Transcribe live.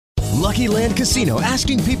Lucky Land Casino,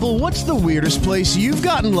 asking people, what's the weirdest place you've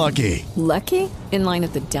gotten lucky? Lucky? In line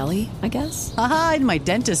at the deli, I guess? Aha, in my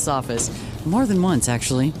dentist's office. More than once,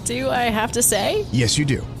 actually. Do I have to say? Yes, you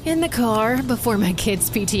do. In the car before my kids'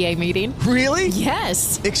 PTA meeting. Really?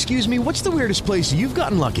 Yes. Excuse me, what's the weirdest place you've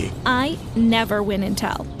gotten lucky? I never win and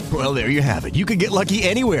tell. Well, there you have it. You can get lucky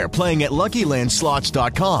anywhere, playing at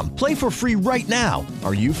LuckyLandSlots.com. Play for free right now.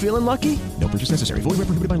 Are you feeling lucky? No purchase necessary. Void where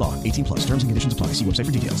prohibited by law. 18 plus. Terms and conditions apply. See website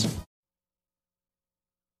for details.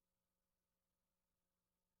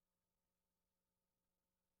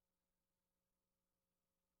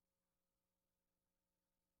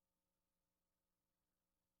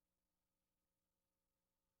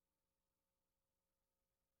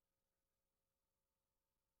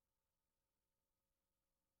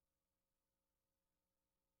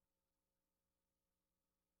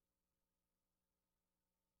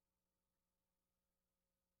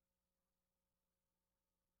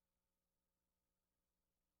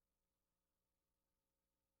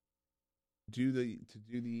 Do the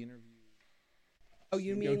interview. Oh,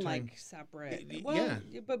 you Go mean time. like separate? Well, Yeah.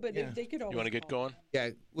 but Yeah. they could always. You want to get call. going? Yeah,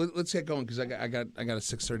 let's get going because I got a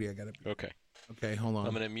 6:30. I got it. Okay. Okay, hold on.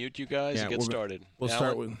 I'm going to mute you guys Yeah, and get we'll started. we'll Alan,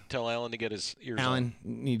 start with- Tell Alan to get his ears on. Alan,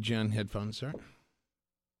 need you on headphones, sir.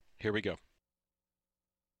 Here we go.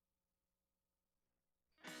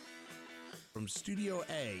 From Studio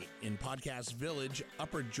A in Podcast Village,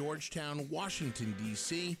 Upper Georgetown, Washington,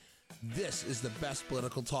 D.C., this is the best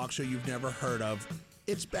political talk show you've never heard of.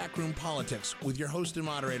 It's Backroom Politics with your host and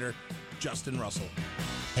moderator, Justin Russell.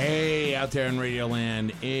 Hey, out there in Radio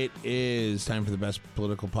Land, it is time for the best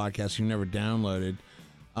political podcast you've never downloaded.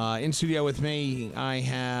 In studio with me, I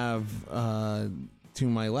have, to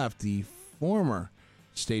my left, the former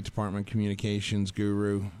State Department communications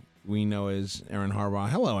guru we know as Aaron Harbaugh.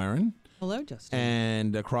 Hello, Aaron. Hello, Justin.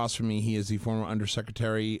 And across from me, he is the former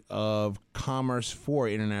Undersecretary of Commerce for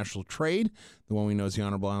International Trade, the one we know as the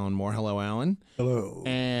Honorable Alan Moore. Hello, Alan. Hello.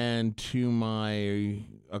 And to my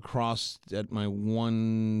across at my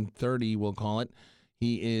 130, we'll call it,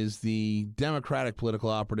 he is the Democratic political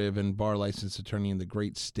operative and bar licensed attorney in the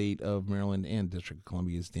great state of Maryland and District of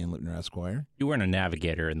Columbia, Dan Littner, Esquire. You weren't a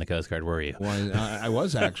navigator in the Coast Guard, were you? Well, I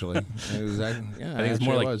was actually. I think it's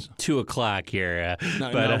more like 2 o'clock here.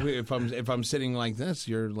 No, if I'm sitting like this,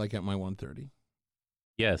 you're like at my 130.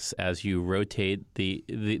 Yes, as you rotate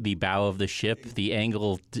the bow of the ship, the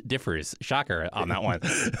angle differs. Shocker on that one.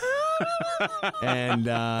 And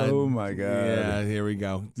oh my God! Yeah, here we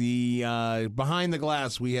go. The behind the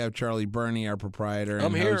glass, we have Charlie Burney, our proprietor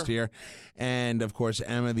and host here, and of course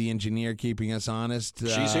Emma, the engineer, keeping us honest.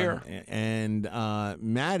 She's here, and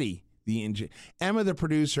Maddie, Emma, the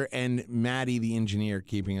producer, and Maddie, the engineer,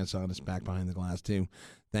 keeping us honest back behind the glass too.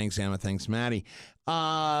 Thanks, Emma. Thanks, Maddie.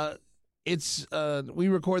 It's we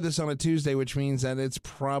record this on a Tuesday, which means that it's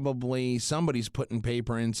probably somebody's putting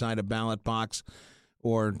paper inside a ballot box,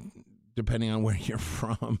 or depending on where you're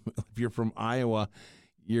from. If you're from Iowa,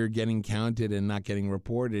 you're getting counted and not getting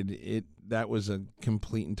reported. That was a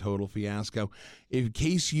complete and total fiasco. In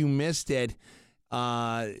case you missed it,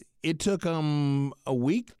 it took a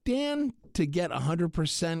week, Dan, to get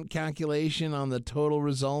 100% calculation on the total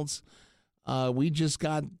results. We just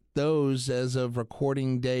got those as of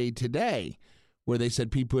recording day today, where they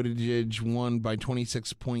said Pete Buttigieg won by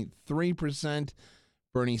 26.3%.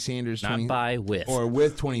 Bernie Sanders, with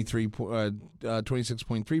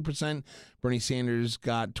 26.3%. Bernie Sanders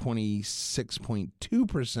got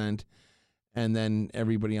 26.2%, and then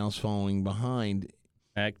everybody else following behind.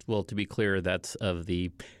 Well, to be clear, that's of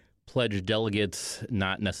the pledged delegates,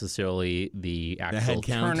 not necessarily the actual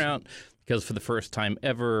turnout. Because for the first time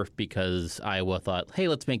ever, because Iowa thought, hey,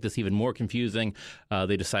 let's make this even more confusing,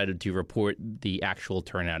 they decided to report the actual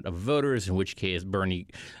turnout of voters, in which case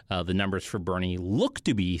the numbers for Bernie look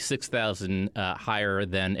to be 6,000 higher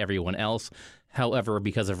than everyone else. However,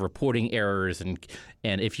 because of reporting errors, and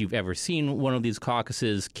if you've ever seen one of these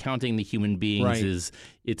caucuses, counting the human beings is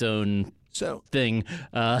its own thing.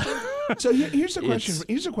 So here's the question.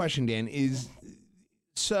 Here's the question, Dan.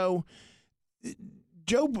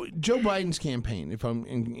 Joe Biden's campaign,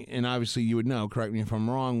 and obviously you would know, correct me if I'm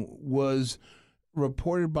wrong, was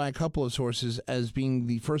reported by a couple of sources as being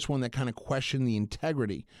the first one that kind of questioned the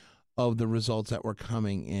integrity of the results that were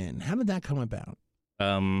coming in. How did that come about?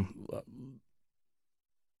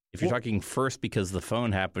 If you're talking first because the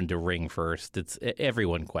phone happened to ring first,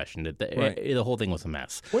 everyone questioned it. The whole thing was a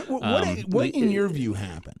mess. What in your view,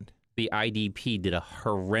 happened? The IDP did a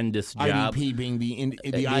horrendous job. IDP being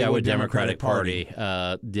the Iowa Democratic Party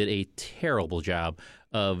did a terrible job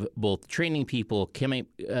of both training people,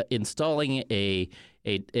 installing a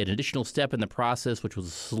an additional step in the process, which was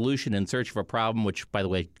a solution in search of a problem, which, by the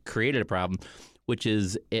way, created a problem, which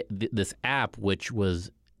is this app, which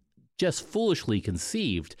was just foolishly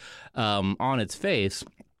conceived on its face.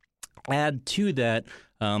 Add to that,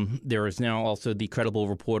 there is now also the credible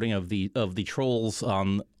reporting of the trolls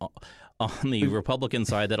on the Republican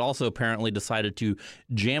side that also apparently decided to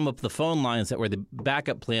jam up the phone lines that were the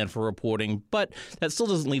backup plan for reporting. But that still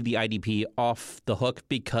doesn't leave the IDP off the hook,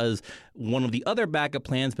 because one of the other backup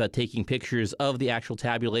plans about taking pictures of the actual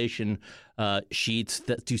tabulation sheets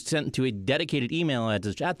that to send to a dedicated email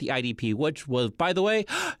address at the IDP, which was, by the way,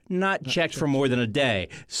 not checked for more than a day.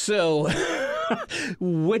 So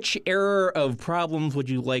which error of problems would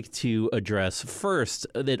you like to address first?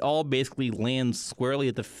 It all basically lands squarely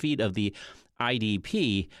at the feet of the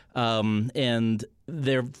IDP, and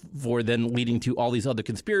therefore then leading to all these other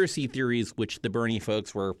conspiracy theories, which the Bernie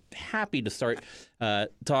folks were happy to start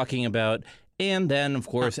talking about. And then, of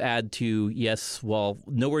course, add to, yes, well,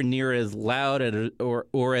 nowhere near as loud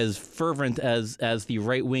or as fervent as the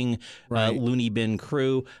right-wing loony bin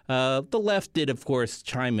crew. The left did, of course,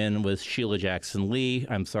 chime in with Sheila Jackson Lee.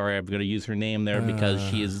 I'm sorry, I'm going to use her name there because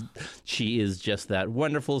she is just that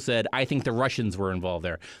wonderful. Said, I think the Russians were involved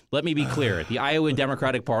there. Let me be clear. The Iowa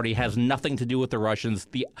Democratic Party has nothing to do with the Russians.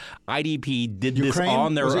 The IDP did this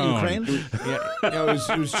on their own. Ukraine?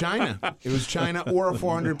 It was China. It was China or a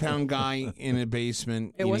 400-pound guy in a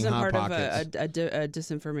basement. It wasn't Hot part Pockets. of a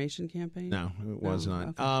disinformation campaign? No, it was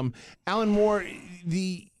not. Okay. Alan Moore,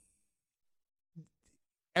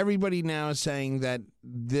 everybody now is saying that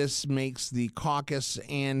this makes the caucus,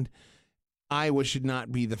 and Iowa should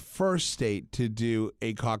not be the first state to do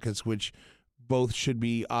a caucus, which both should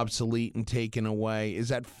be obsolete and taken away. Is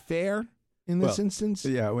that fair in this instance?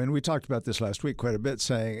 Yeah, when we talked about this last week quite a bit,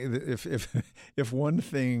 saying if one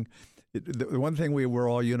thing. The one thing we were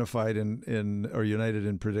all united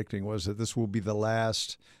in predicting was that this will be the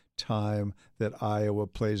last time that Iowa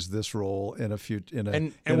plays this role in a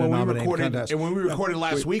nominating contest. And when we recorded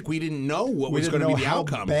last week, we didn't know what was going to be the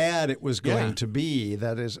outcome. How bad it was going to be.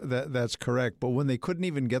 That's correct. But when they couldn't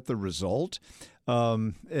even get the result,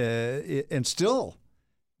 and still.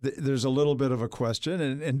 There's a little bit of a question,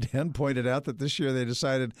 and Dan pointed out that this year they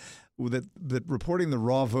decided that reporting the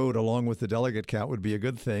raw vote along with the delegate count would be a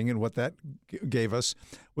good thing, and what that gave us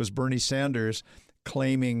was Bernie Sanders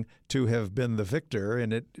claiming to have been the victor,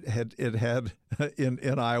 and it had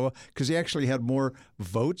in Iowa, because he actually had more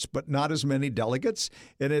votes but not as many delegates,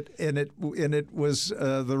 and it was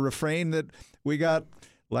the refrain that we got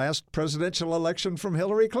last presidential election from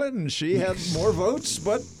Hillary Clinton. She had more votes,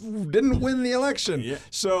 but didn't win the election. Yeah.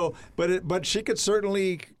 So, but she could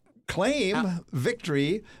certainly claim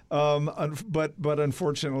victory, but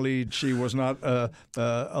unfortunately, she was not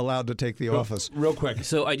allowed to take the office. Real quick.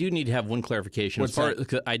 So I do need to have one clarification.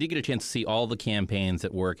 I did get a chance to see all the campaigns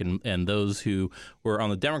at work, and those who were on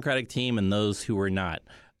the Democratic team and those who were not.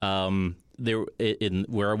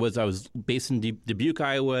 Where I was based in Dubuque,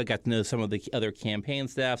 Iowa. Got to know some of the other campaign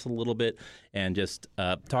staffs a little bit, and just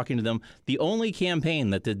talking to them. The only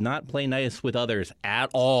campaign that did not play nice with others at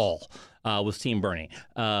all was Team Bernie,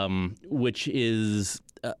 which is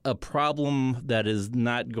a problem that is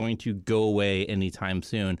not going to go away anytime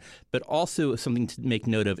soon, but also something to make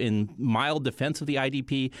note of in mild defense of the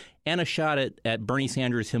IDP and a shot at Bernie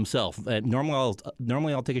Sanders himself.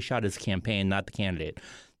 Normally I'll take a shot at his campaign, not the candidate.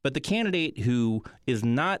 But the candidate who was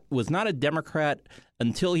not a Democrat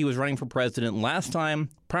until he was running for president last time,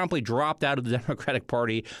 promptly dropped out of the Democratic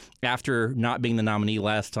Party after not being the nominee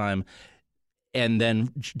last time, and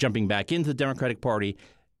then jumping back into the Democratic Party,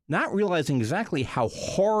 not realizing exactly how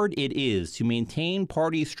hard it is to maintain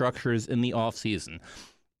party structures in the offseason.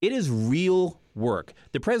 It is real work.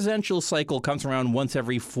 The presidential cycle comes around once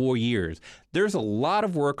every 4 years. There's a lot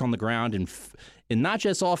of work on the ground in not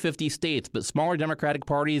just all 50 states, but smaller Democratic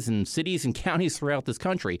parties in cities and counties throughout this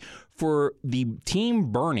country. For the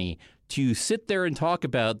Team Bernie to sit there and talk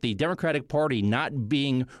about the Democratic Party not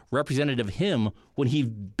being representative of him when he's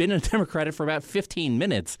been a Democrat for about 15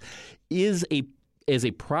 minutes is a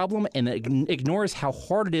problem, and it ignores how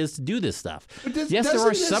hard it is to do this stuff. Yes, there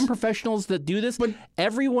are some professionals that do this, but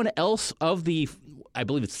everyone else of the, I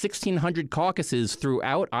believe it's 1,600 caucuses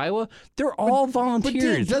throughout Iowa, they're all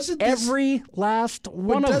volunteers. Every last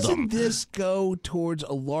one of them. Doesn't this go towards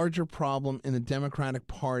a larger problem in the Democratic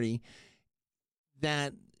Party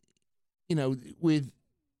that, with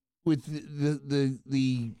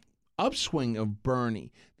the upswing of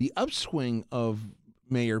Bernie, the upswing of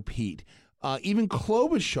Mayor Pete, even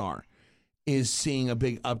Klobuchar is seeing a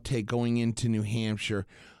big uptake going into New Hampshire.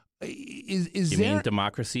 Is you there... mean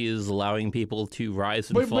democracy is allowing people to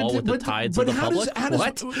rise and fall with the tides of the public?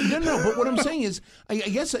 What? No. But what I'm saying is, I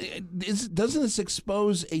guess, doesn't this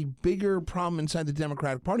expose a bigger problem inside the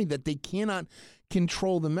Democratic Party that they cannot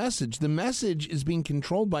control the message? The message is being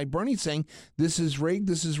controlled by Bernie saying, this is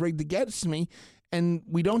rigged against me. And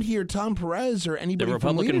we don't hear Tom Perez or anybody The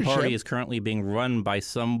Republican from leadership. Party is currently being run by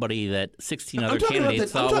somebody that 16 other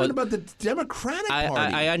candidates thought I'm talking about the Democratic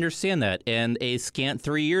Party. I understand that. And a scant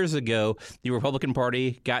 3 years ago, the Republican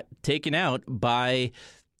Party got taken out by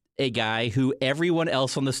a guy who everyone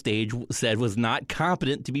else on the stage said was not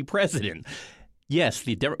competent to be president. Yes,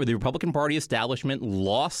 the Republican Party establishment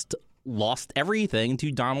lost everything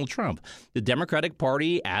to Donald Trump. The Democratic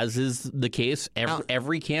Party, as is the case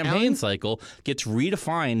every campaign cycle, gets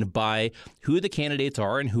redefined by who the candidates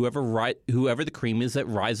are and whoever the cream is that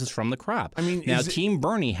rises from the crop. I mean, now Team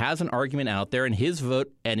Bernie has an argument out there, and his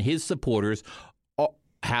vote and his supporters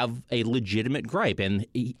have a legitimate gripe, and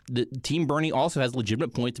the Team Bernie also has a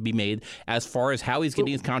legitimate point to be made as far as how he's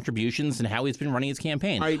getting his contributions and how he's been running his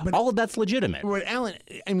campaign. Right, all of that's legitimate. But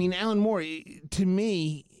Alan Moore, to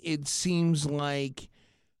me, it seems like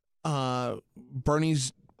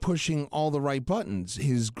Bernie's pushing all the right buttons.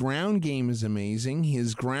 His ground game is amazing.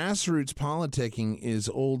 His grassroots politicking is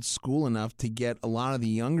old school enough to get a lot of the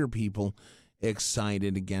younger people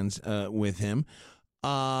excited with him.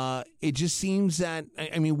 It just seems that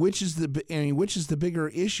which is the bigger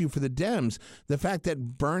issue for the Dems? The fact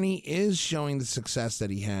that Bernie is showing the success that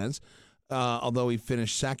he has, although he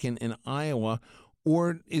finished second in Iowa,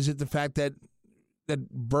 or is it the fact that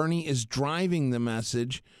Bernie is driving the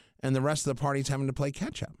message and the rest of the party's having to play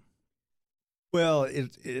catch up? Well,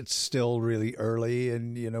 it's still really early,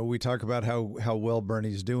 and we talk about how well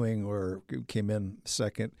Bernie's doing, or came in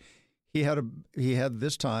second. He had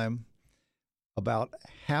this time about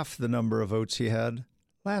half the number of votes he had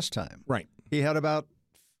last time. Right. He had about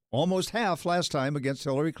almost half last time against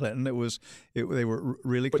Hillary Clinton. They were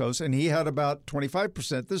really close, and he had about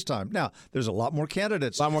 25% this time. Now, there's a lot more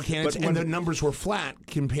candidates. And the numbers were flat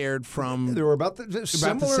compared from... There were about the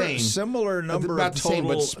similar number of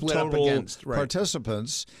total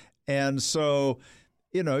participants. And so,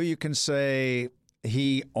 you can say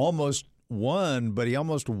he almost won, but he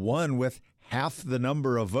almost won with half the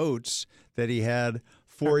number of votes that he had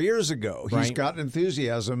 4 years ago. Right. He's got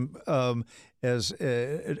enthusiasm. As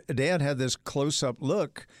Dan had this close-up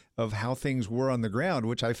look of how things were on the ground,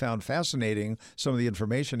 which I found fascinating, some of the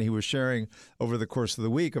information he was sharing over the course of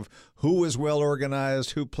the week of who was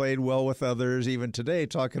well-organized, who played well with others, even today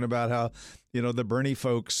talking about how, the Bernie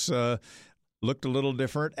folks looked a little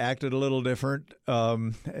different, acted a little different.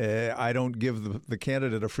 I don't give the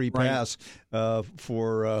candidate a free pass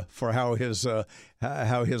for how his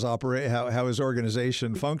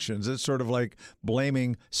organization functions. It's sort of like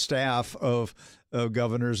blaming staff of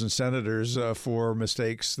governors and senators for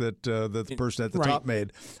mistakes that the person at the top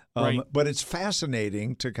made. But it's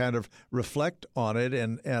fascinating to kind of reflect on it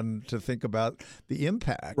and to think about the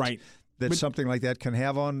impact. That something like that can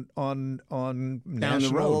have on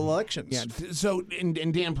national elections. Yeah. So,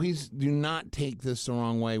 and Dan, please do not take this the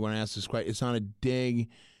wrong way when I ask this question. It's not a dig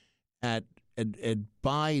at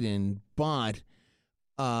Biden, but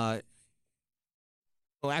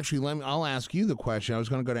actually, I'll ask you the question. I was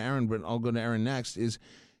going to go to Aaron, but I'll go to Aaron next. Is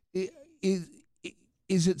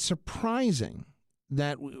it surprising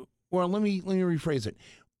that? Well, let me rephrase it.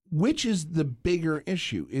 Which is the bigger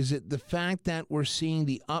issue? Is it the fact that we're seeing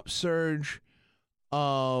the upsurge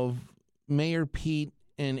of Mayor Pete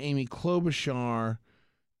and Amy Klobuchar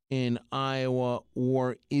in Iowa,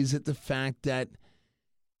 or is it the fact that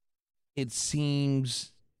it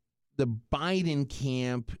seems the Biden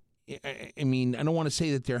camp, I don't want to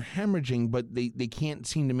say that they're hemorrhaging, but they can't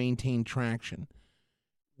seem to maintain traction?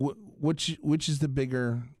 Which is the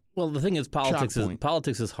bigger? Well, the thing is, politics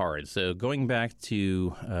is hard. So going back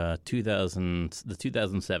to the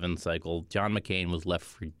 2007 cycle, John McCain was left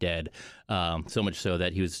for dead, so much so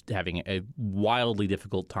that he was having a wildly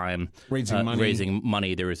difficult time raising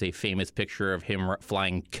money. There was a famous picture of him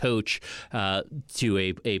flying coach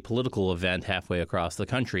to a political event halfway across the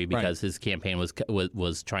country because his campaign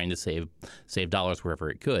was trying to save dollars wherever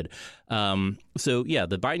it could. So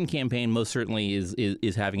the Biden campaign most certainly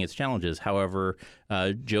is having its challenges. However,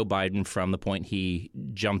 Joe Biden, from the point he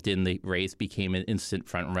jumped in the race, became an instant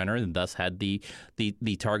front runner, and thus had the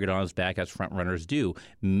target on his back, as front runners do.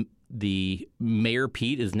 The Mayor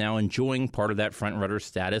Pete is now enjoying part of that front runner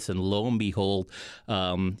status, and lo and behold,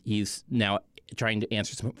 he's now trying to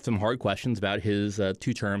answer some hard questions about his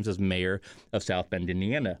 2 terms as mayor of South Bend,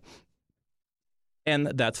 Indiana. And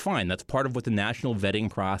that's fine. That's part of what the national vetting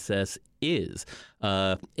process is.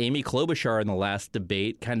 Amy Klobuchar in the last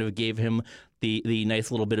debate kind of gave him the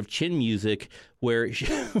nice little bit of chin music where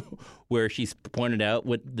she pointed out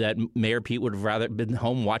that Mayor Pete would have rather been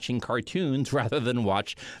home watching cartoons rather than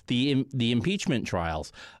watch the impeachment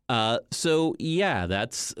trials. So yeah,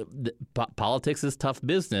 politics is tough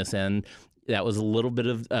business, and that was a little bit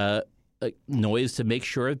of noise to make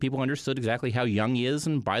sure that people understood exactly how young he is.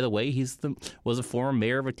 And by the way, was a former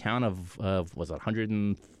mayor of a town of was it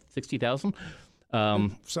 160,000?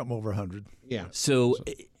 Something over 100. Yeah. So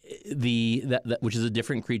that which is a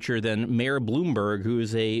different creature than Mayor Bloomberg, who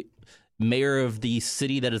is a mayor of the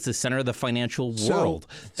city that is the center of the financial world.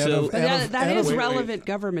 So that is relevant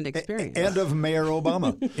government experience. And of Mayor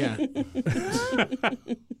Obama. Yeah.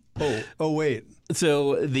 Oh, wait.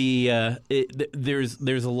 So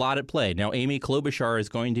there's a lot at play. Now, Amy Klobuchar is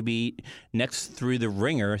going to be next through the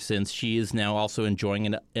ringer since she is now also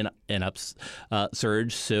enjoying an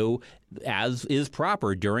upsurge. So as is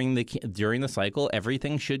proper during the cycle,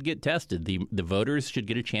 everything should get tested. The voters should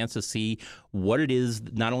get a chance to see what it is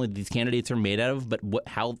not only these candidates are made out of, but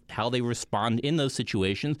how they respond in those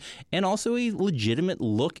situations, and also a legitimate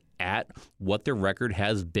look at what their record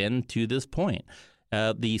has been to this point.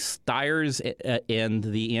 The Steyers and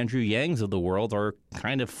the Andrew Yangs of the world are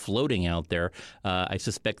kind of floating out there. I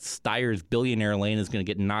suspect Steyer's billionaire lane is going to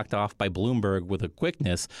get knocked off by Bloomberg with a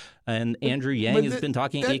quickness. And Andrew Yang has been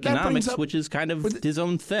talking economics, which is kind of his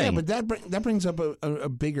own thing. Yeah, but that brings up a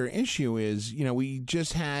bigger issue is, we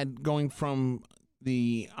just had going from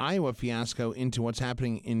the Iowa fiasco into what's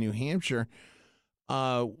happening in New Hampshire.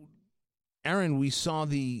 Aaron, we saw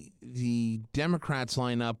the Democrats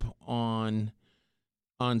line up on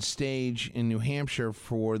stage in New Hampshire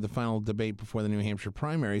for the final debate before the New Hampshire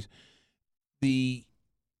primaries. The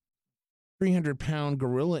 300-pound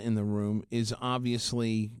gorilla in the room is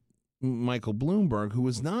obviously Michael Bloomberg, who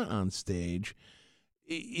was not on stage.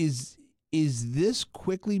 Is this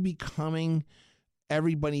quickly becoming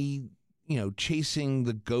everybody, chasing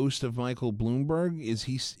the ghost of Michael Bloomberg? Is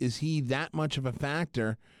he that much of a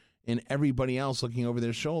factor in everybody else looking over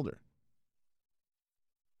their shoulder?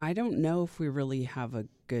 I don't know if we really have a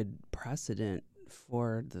good precedent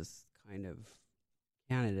for this kind of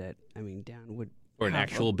candidate. I mean, Dan would or an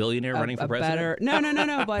actual billionaire running for president. No.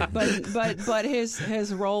 But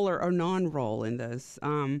his role or non-role in this,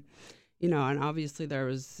 and obviously there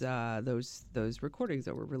was those recordings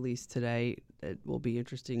that were released today. It will be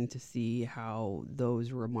interesting to see how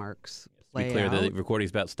those remarks play out. Be clear, the recording's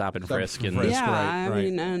about stop and frisk. I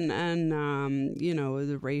mean, and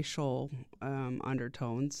the racial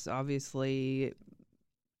undertones. Obviously,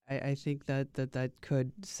 I think that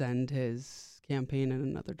could send his campaign in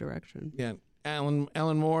another direction. Yeah, Alan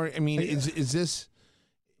Moore. I mean, is this?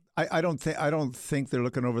 I don't think they're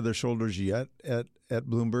looking over their shoulders yet at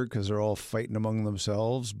Bloomberg because they're all fighting among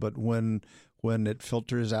themselves. But when it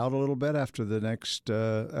filters out a little bit after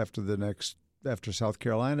South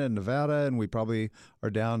Carolina and Nevada, and we probably are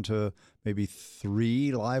down to maybe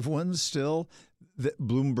 3 live ones still,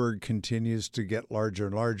 Bloomberg continues to get larger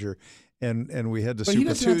and larger, and we had to. But he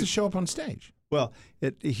doesn't have to show up on stage. Well,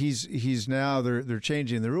 he's now they're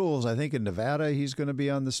changing the rules. I think in Nevada he's going to be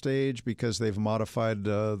on the stage because they've modified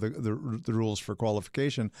the rules for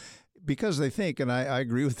qualification, because they think, and I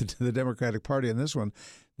agree with the Democratic Party on this one.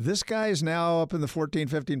 This guy's now up in the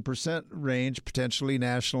 14-15% range, potentially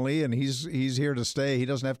nationally, and he's here to stay. He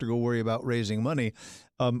doesn't have to go worry about raising money.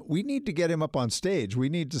 We need to get him up on stage. We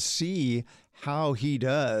need to see how he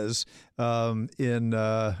does in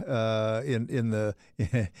the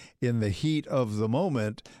heat of the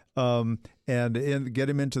moment, and get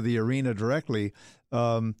him into the arena directly.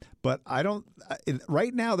 But I don't.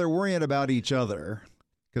 Right now, they're worrying about each other,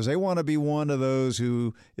 because they want to be one of those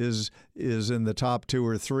who is in the top 2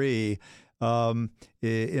 or 3 in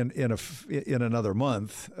another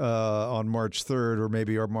month on March 3rd or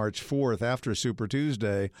maybe March 4th after Super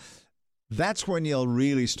Tuesday. That's when you'll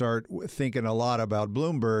really start thinking a lot about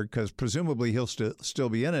Bloomberg, because presumably he'll still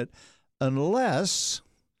be in it unless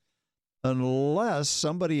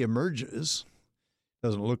somebody emerges.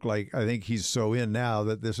 Doesn't look like. I think he's so in now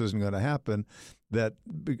that this isn't going to happen.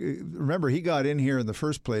 Remember, he got in here in the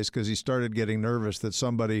first place because he started getting nervous that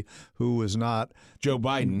somebody who was not Joe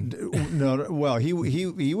Biden. No, well,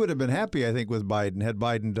 he would have been happy, I think, with Biden had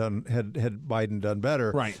Biden done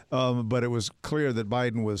better. Right. But it was clear that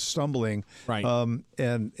Biden was stumbling. Right.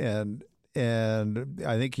 And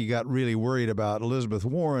I think he got really worried about Elizabeth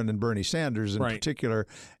Warren and Bernie Sanders in particular,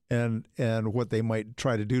 and what they might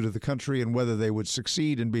try to do to the country and whether they would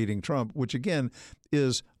succeed in beating Trump, which again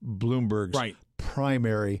is Bloomberg's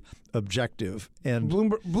primary objective. And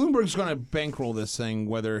Bloomberg's going to bankroll this thing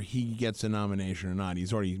whether he gets a nomination or not.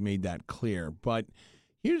 He's already made that clear. But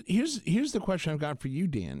here's the question I've got for you,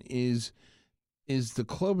 Dan, is the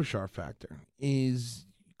Klobuchar factor.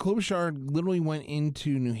 Klobuchar literally went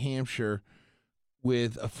into New Hampshire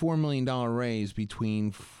with a $4 million raise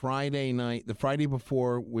between Friday night, the Friday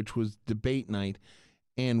before, which was debate night,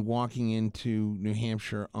 and walking into New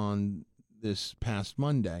Hampshire on this past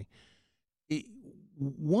Monday.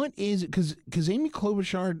 What is it? Because Amy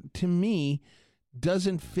Klobuchar, to me,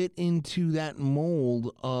 doesn't fit into that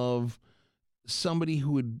mold of somebody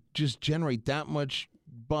who would just generate that much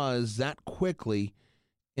buzz that quickly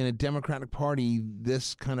in a Democratic Party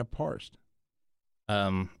this kind of parsed.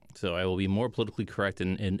 So I will be more politically correct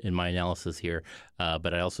in my analysis here,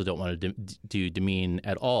 but I also don't want to demean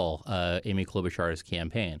at all Amy Klobuchar's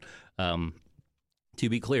campaign. To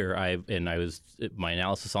be clear, my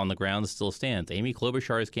analysis on the ground still stands. Amy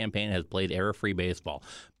Klobuchar's campaign has played error-free baseball.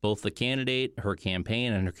 Both the candidate, her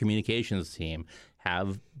campaign, and her communications team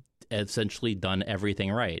have essentially done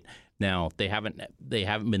everything right. Now they haven't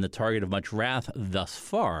been the target of much wrath thus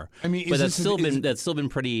far. I mean, but that's still been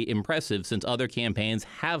pretty impressive since other campaigns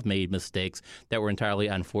have made mistakes that were entirely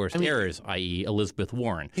unforced errors, i.e., Elizabeth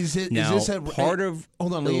Warren. I'm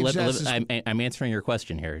answering your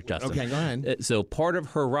question here, Justin. Okay, go ahead. So part of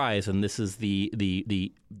her rise, and this is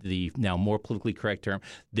the now more politically correct term,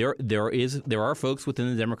 there are folks within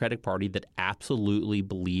the Democratic Party that absolutely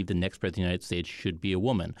believe the next president of the United States should be a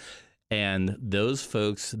woman. And those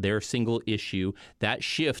folks, their single issue, that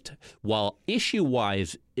shift, while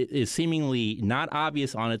issue-wise is seemingly not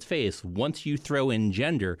obvious on its face, once you throw in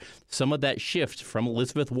gender, some of that shift from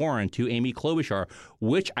Elizabeth Warren to Amy Klobuchar,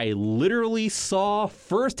 which I literally saw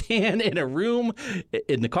firsthand in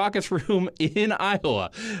the caucus room in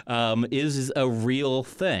Iowa, is a real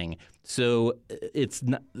thing. So it's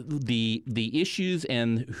not, the issues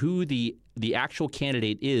and who the actual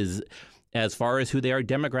candidate is, as far as who they are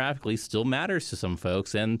demographically, still matters to some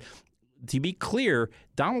folks. And to be clear,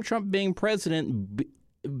 Donald Trump being president,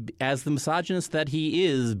 as the misogynist that he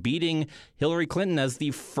is, beating Hillary Clinton as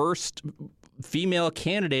the first female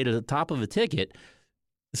candidate at the top of a ticket,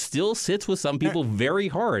 still sits with some people very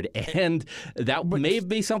hard. And that may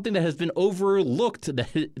be something that has been overlooked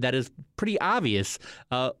that is pretty obvious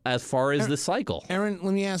as far as this cycle. Aaron,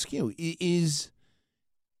 let me ask you,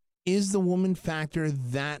 is the woman factor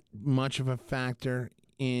that much of a factor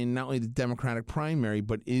in not only the Democratic primary,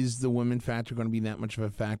 but is the women factor going to be that much of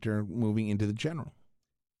a factor moving into the general?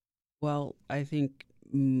 Well, I think,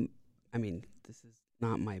 this is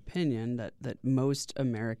not my opinion, that most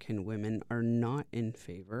American women are not in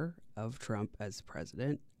favor of Trump as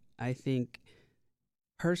president. I think,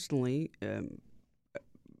 personally,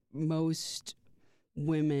 most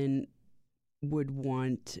women would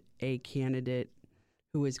want a candidate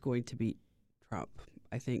who is going to beat Trump.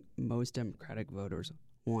 I think most Democratic voters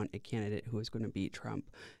want a candidate who is going to beat Trump,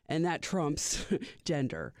 and that trumps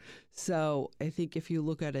gender. So I think if you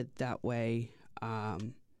look at it that way, I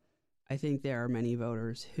think there are many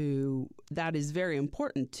voters who that is very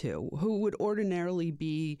important to, who would ordinarily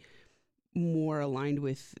be more aligned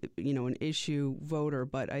with, an issue voter.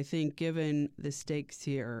 But I think given the stakes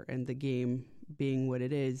here and the game being what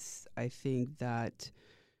it is, I think that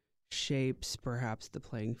shapes perhaps the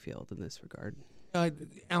playing field in this regard.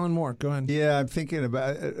 Alan Moore, go ahead. Yeah, I'm thinking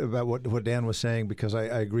about what Dan was saying, because I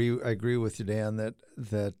agree with you, Dan, that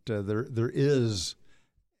there is,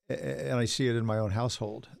 and I see it in my own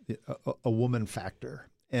household, a woman factor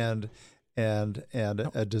and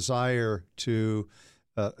a desire to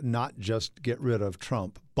not just get rid of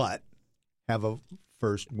Trump, but have a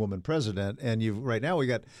first woman president. And right now we've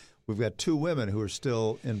got two women who are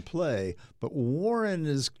still in play, but Warren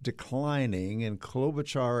is declining and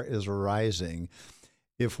Klobuchar is rising.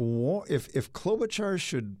 If Klobuchar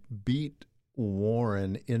should beat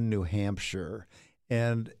Warren in New Hampshire,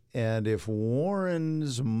 and if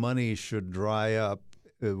Warren's money should dry up,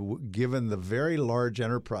 given the very large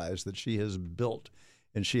enterprise that she has built,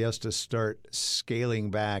 and she has to start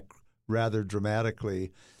scaling back rather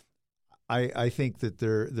dramatically, I think that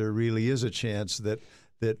there really is a chance that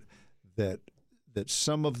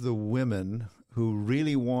some of the women who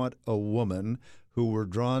really want a woman, who were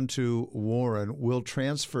drawn to Warren, will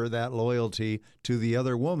transfer that loyalty to the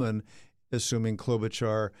other woman, assuming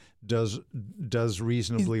Klobuchar does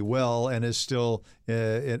reasonably well and is still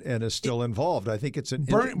involved. I think it's a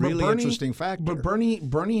really interesting factor. But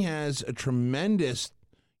Bernie has a tremendous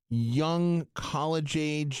young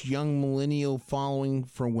college-age, young millennial following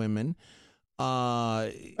for women.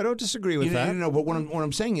 I don't disagree with that. No, but what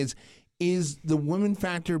I'm saying is Is the women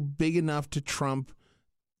factor big enough to trump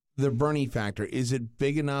the Bernie factor? Is it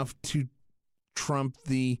big enough to trump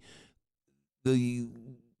the I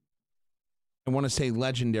want to say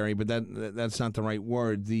legendary, but that's not the right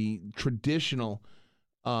word. The traditional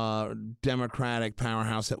Democratic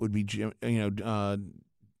powerhouse that would be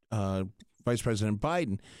Vice President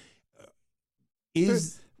Biden.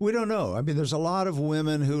 We don't know. I mean, there's a lot of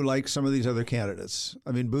women who like some of these other candidates.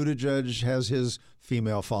 I mean, Buttigieg has his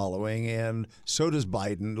female following, and so does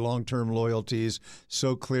Biden, long-term loyalties.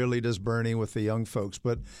 So clearly does Bernie with the young folks.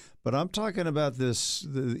 But I'm talking about this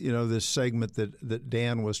segment that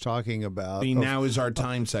Dan was talking about. Now is our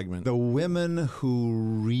time segment. The women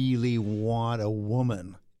who really want a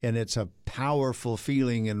woman. And it's a powerful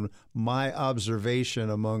feeling in my observation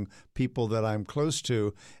among people that I'm close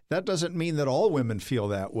to. That doesn't mean that all women feel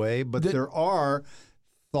that way, but there are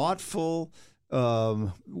thoughtful women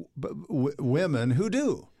who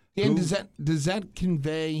do. And does that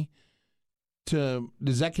convey to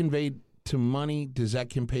money? Does that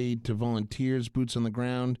convey to volunteers, boots on the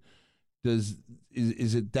ground? Is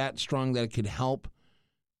it that strong that it could help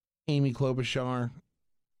Amy Klobuchar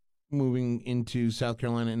moving into South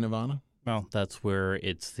Carolina and Nevada? Well, that's where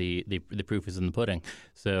it's the proof is in the pudding.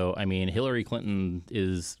 So, I mean, Hillary Clinton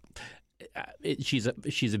she's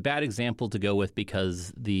a bad example to go with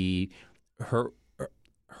because her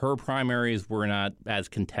primaries were not as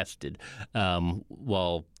contested.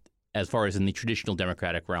 As far as in the traditional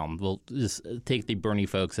Democratic realm, we'll just take the Bernie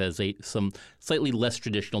folks as some slightly less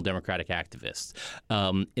traditional Democratic activists.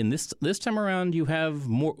 In this time around, you have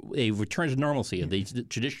a return to normalcy of the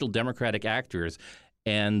traditional Democratic actors.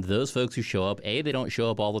 And those folks who show up, they don't show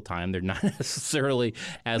up all the time. They're not necessarily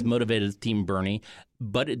as motivated as Team Bernie,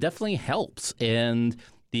 but it definitely helps. And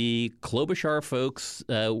the Klobuchar folks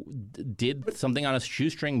did something on a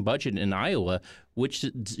shoestring budget in Iowa, which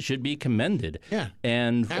should be commended. Yeah,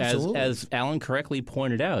 and absolutely. as Alan correctly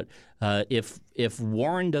pointed out, if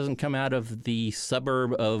Warren doesn't come out of the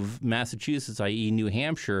suburb of Massachusetts, i.e. New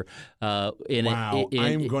Hampshire, I'm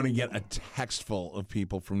going to get a text full of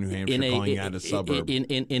people from New Hampshire calling out a suburb.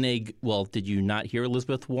 Did you not hear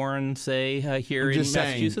Elizabeth Warren say here in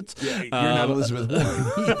Massachusetts? You're not Elizabeth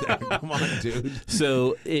Warren either. Come on, dude.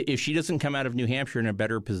 So if she doesn't come out of New Hampshire in a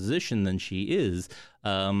better position than she is,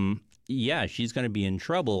 she's going to be in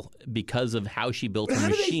trouble because of how she built her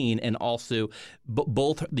machine, and also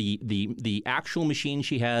both the actual machine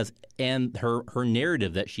she has and her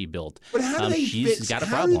narrative that she built. But how do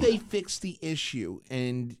How do they fix the issue?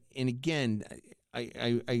 And again,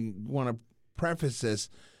 I want to preface this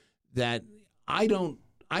that I don't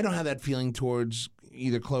have that feeling towards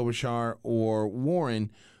either Klobuchar or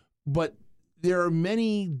Warren, but there are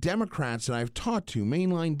many Democrats that I've talked to,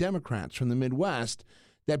 mainline Democrats from the Midwest,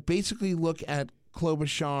 that basically look at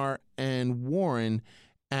Klobuchar and Warren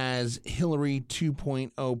as Hillary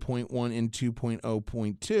 2.0.1 and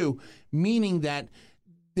 2.0.2, meaning that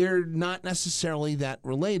they're not necessarily that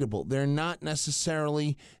relatable. They're not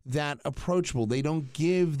necessarily that approachable. They don't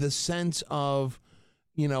give the sense of,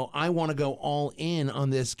 I want to go all in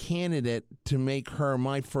on this candidate to make her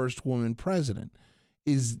my first woman president.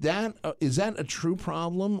 Is that a true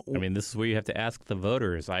problem? I mean, this is where you have to ask the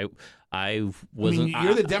voters.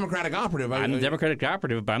 You're the Democratic operative. I'm the Democratic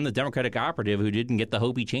operative, but I'm the Democratic operative who didn't get the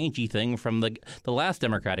hopey-changey thing from the last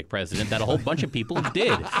Democratic president that a whole bunch of people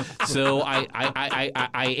did. So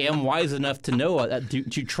I am wise enough to know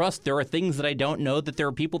to trust there are things that I don't know, that there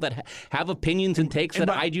are people that have opinions and takes that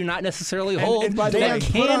I do not necessarily hold that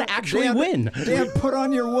can actually win. Dan, put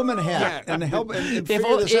on your woman hat and help and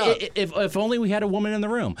figure this out. If only we had a woman in the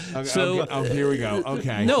room. Okay, here we go.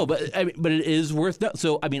 Okay. No, but it is worth.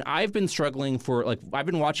 So I mean, I've been struggling I've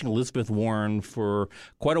been watching Elizabeth Warren for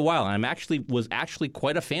quite a while, and was actually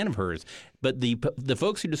quite a fan of hers. But the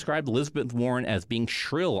folks who described Elizabeth Warren as being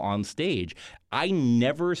shrill on stage, I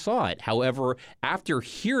never saw it. However, after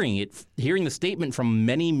hearing the statement from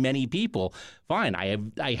many, many people, fine, I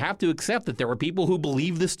have to accept that there are people who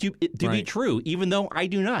believe this to be true, even though I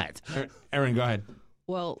do not. Erin, go ahead.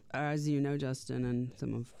 Well, as you know, Justin, and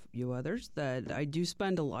some of you others, that I do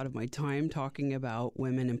spend a lot of my time talking about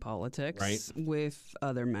women in politics with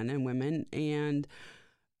other men and women. And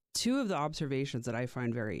two of the observations that I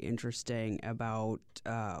find very interesting about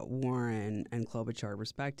Warren and Klobuchar,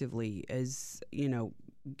 respectively, is,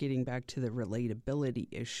 getting back to the relatability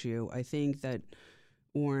issue. I think that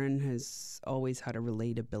Warren has always had a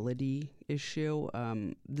relatability issue.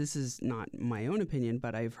 This is not my own opinion,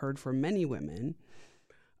 but I've heard from many women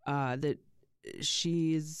that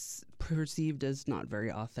she's perceived as not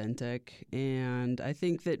very authentic. And I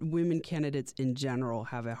think that women candidates in general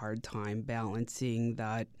have a hard time balancing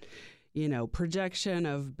that, projection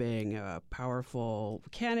of being a powerful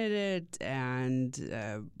candidate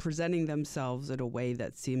and presenting themselves in a way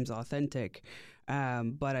that seems authentic.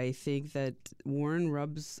 But I think that Warren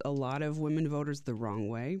rubs a lot of women voters the wrong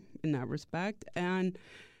way in that respect. And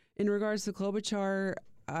in regards to Klobuchar,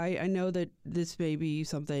 I know that this may be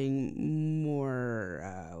something more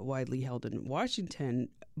widely held in Washington,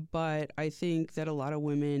 but I think that a lot of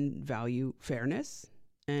women value fairness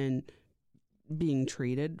and being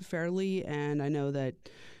treated fairly. And I know that,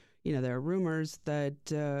 there are rumors that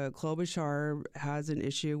Klobuchar has an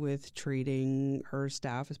issue with treating her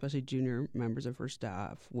staff, especially junior members of her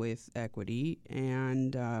staff, with equity.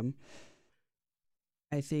 And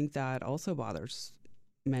I think that also bothers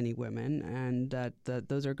many women, and that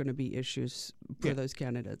those are going to be issues for those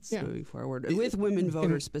candidates moving forward, with women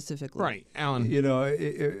voters specifically. Right,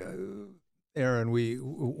 Alan. Aaron,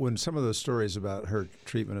 when some of those stories about her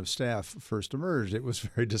treatment of staff first emerged, it was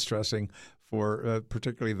very distressing for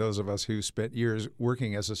particularly those of us who spent years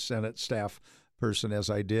working as a Senate staff person, as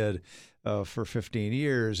I did for 15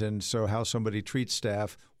 years. And so how somebody treats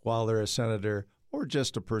staff while they're a senator or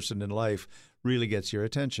just a person in life really gets your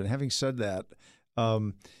attention. Having said that,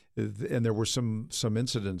 and there were some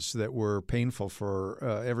incidents that were painful for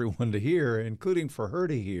everyone to hear, including for her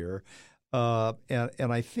to hear.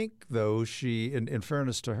 And I think, though, she, in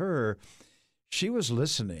fairness to her, she was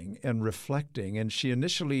listening and reflecting, and she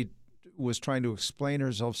initially was trying to explain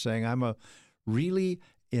herself, saying, "I'm a really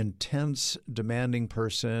intense, demanding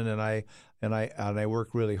person, and I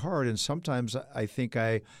work really hard. And sometimes I think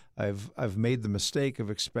I've made the mistake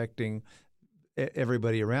of expecting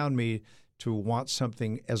everybody around me to want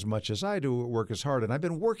something as much as I do, work as hard, and I've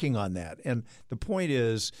been working on that." And the point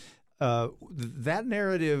is, that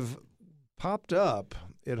narrative popped up,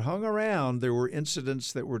 it hung around, there were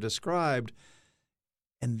incidents that were described,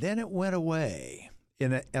 and then it went away.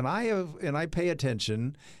 And I pay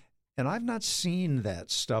attention, and I've not seen that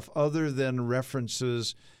stuff other than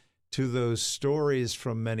references to those stories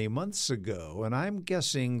from many months ago. And I'm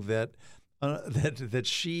guessing that that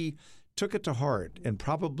she took it to heart and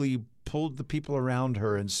probably pulled the people around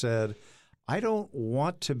her and said, "I don't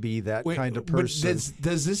want to be that kind of person." But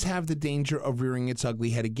does this have the danger of rearing its ugly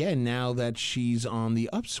head again now that she's on the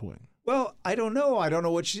upswing? Well, I don't know. I don't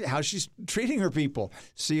know how she's treating her people.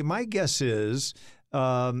 See, my guess is,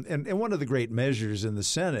 and one of the great measures in the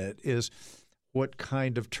Senate is what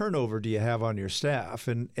kind of turnover do you have on your staff,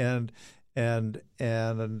 and the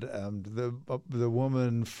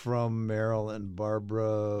woman from Maryland,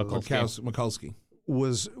 Barbara Mikulski,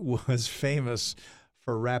 was famous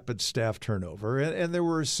for rapid staff turnover, and there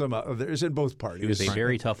were some others in both parties. She was a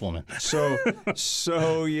very tough woman.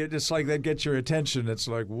 So you just like that gets your attention. It's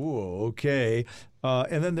like, whoa, okay.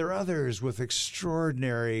 And then there are others with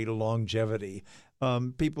extraordinary longevity.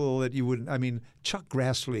 People that you wouldn't. I mean, Chuck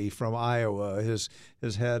Grassley from Iowa has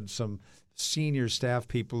had some senior staff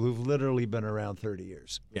people who've literally been around 30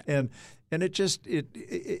 years. Yeah. And it just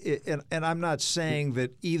and I'm not saying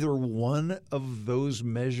that either one of those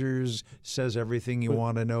measures says everything you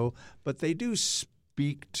want to know, but they do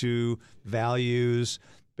speak to values,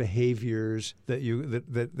 behaviors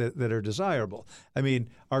that are desirable. I mean,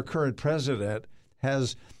 our current president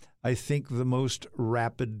has, I think, the most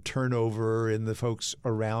rapid turnover in the folks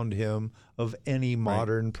around him of any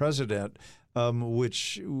modern president,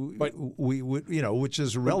 which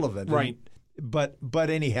is relevant, right? But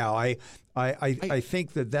anyhow, I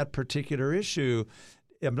think that particular issue,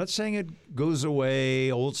 I'm not saying it goes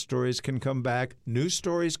away. Old stories can come back. New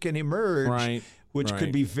stories can emerge, which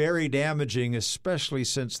could be very damaging, especially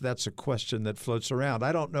since that's a question that floats around.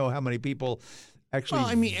 I don't know how many people actually. Well,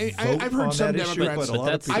 I mean, I've heard some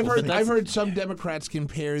Democrats. I've heard some Democrats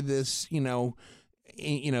compare this,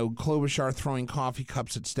 Klobuchar throwing coffee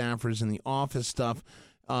cups at staffers in the office stuff,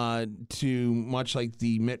 to much like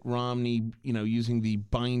the Mitt Romney, using the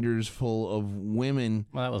binders full of women.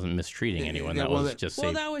 Well, that wasn't mistreating anyone. That was just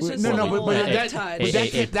that was just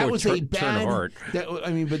that was a bad turn of heart.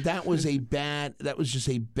 That was just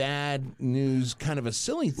a bad news, kind of a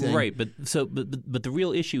silly thing, right? But the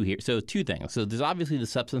real issue here. So two things. So there's obviously the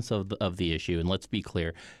substance of the issue, and let's be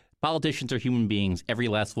clear. Politicians are human beings. Every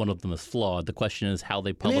last one of them is flawed. The question is how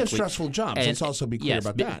they publicly. And they have stressful jobs. Let's also be clear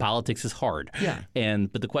about that. Politics is hard. Yeah.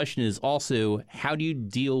 But the question is also how do you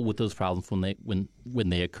deal with those problems when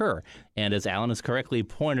they occur? And as Alan has correctly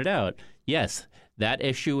pointed out, yes, that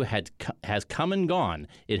issue has come and gone.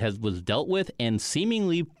 It was dealt with, and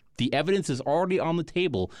seemingly the evidence is already on the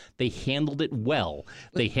table. They handled it well.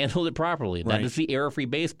 They handled it properly. That is the error-free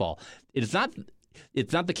baseball. It's not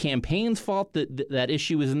the campaign's fault that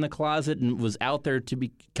issue is in the closet and was out there to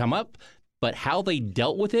come up. But how they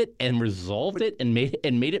dealt with it and resolved it and made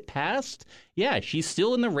it past, yeah, she's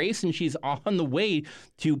still in the race and she's on the way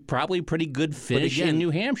to probably a pretty good finish in New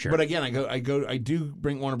Hampshire. But again, I do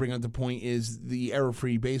want to bring up the point is the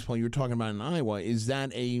error-free baseball you were talking about in Iowa. Is that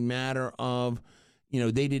a matter of,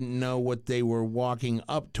 they didn't know what they were walking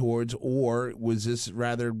up towards, or was this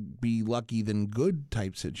rather be lucky than good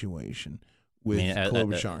type situation? With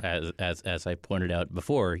Klobuchar. As I pointed out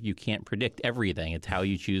before, you can't predict everything. It's how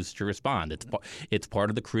you choose to respond. It's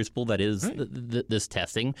part of the crucible that is this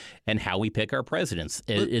testing and how we pick our presidents.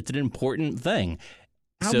 It's an important thing.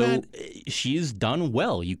 She's done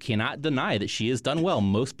well. You cannot deny that she has done well.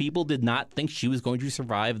 Most people did not think she was going to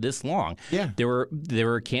survive this long. Yeah. There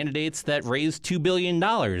were candidates that raised $2 billion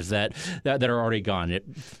that are already gone.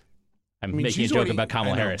 I'm making a joke about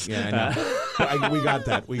Kamala Harris. Yeah, I know. We got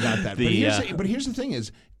that. But here's the thing: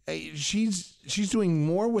 is she's doing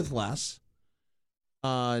more with less.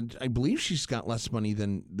 I believe she's got less money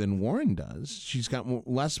than Warren does. She's got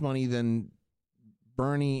less money than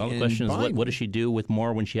Bernie. Well, the question is, what does she do with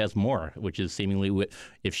more when she has more? Which is seemingly with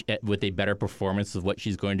a better performance of what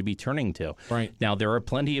she's going to be turning to. Right now, there are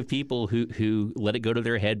plenty of people who let it go to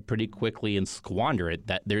their head pretty quickly and squander it.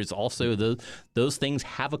 That there's also those things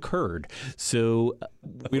have occurred. So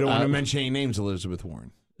we don't want to mention any names, Elizabeth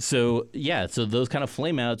Warren. So those kind of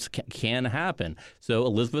flameouts can happen. So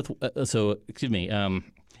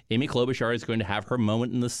Amy Klobuchar is going to have her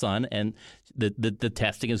moment in the sun, and the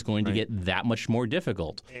testing is going to get that much more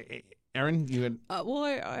difficult. Erin, you had... Well,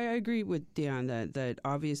 I agree with Dan that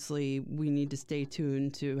obviously we need to stay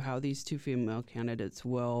tuned to how these two female candidates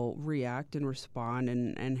will react and respond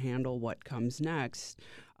and handle what comes next.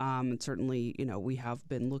 And certainly, we have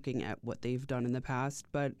been looking at what they've done in the past,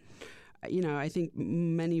 but I think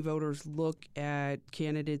many voters look at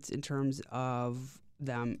candidates in terms of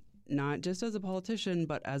them not just as a politician,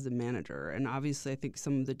 but as a manager. And obviously, I think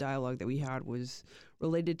some of the dialogue that we had was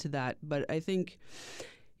related to that. But I think,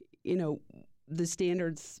 the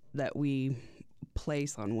standards that we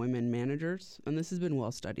place on women managers, and this has been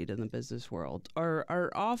well studied in the business world, are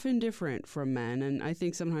often different from men. And I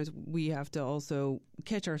think sometimes we have to also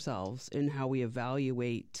catch ourselves in how we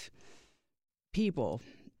evaluate people.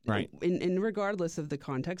 Right. In regardless of the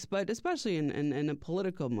context, but especially in a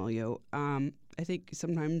political milieu, I think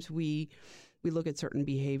sometimes we look at certain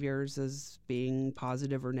behaviors as being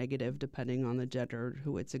positive or negative depending on the gender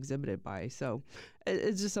who it's exhibited by. So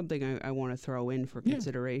it's just something I want to throw in for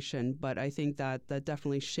consideration. But I think that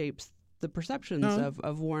definitely shapes the perceptions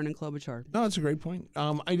of Warren and Klobuchar. No, that's a great point.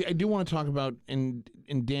 I do want to talk about, and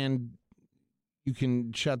Dan, you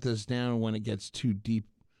can shut this down when it gets too deep.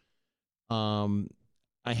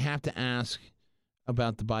 I have to ask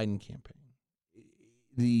about the Biden campaign.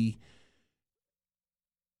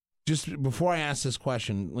 Just before I ask this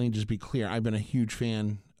question, let me just be clear. I've been a huge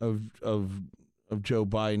fan of Joe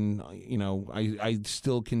Biden. I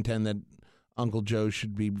still contend that Uncle Joe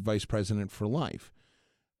should be vice president for life.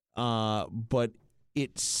 But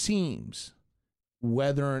it seems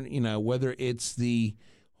whether it's the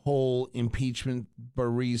whole impeachment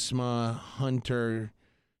Burisma Hunter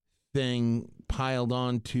thing piled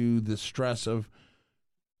on to the stress of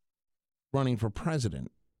running for president,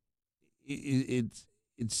 it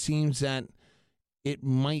seems that it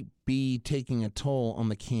might be taking a toll on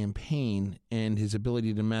the campaign and his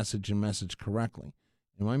ability to message correctly.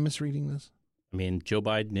 Am I misreading this? I mean, Joe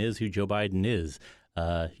Biden is who Joe Biden is.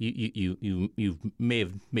 You may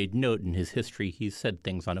have made note in his history. He's said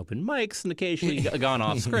things on open mics and occasionally gone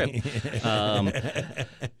off script.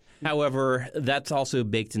 However, that's also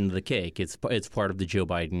baked into the cake. It's part of the Joe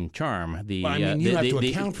Biden charm. You have to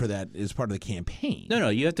account for that as part of the campaign. No,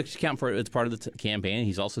 you have to account for it as part of the campaign.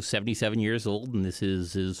 He's also 77 years old, and this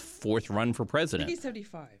is his fourth run for president. I think he's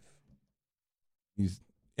 75.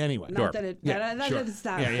 Anyway. Not that it's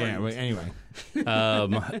that important. Anyway.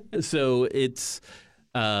 So it's...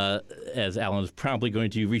 as Alan is probably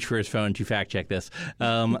going to reach for his phone to fact check this.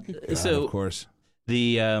 Of course.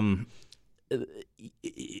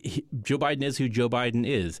 Joe Biden is who Joe Biden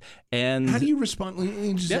is. And how do you respond? Let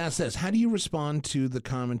me just ask this. How do you respond to the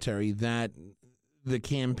commentary that the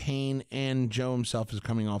campaign and Joe himself is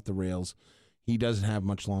coming off the rails? He doesn't have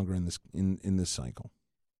much longer in this cycle.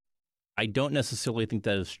 I don't necessarily think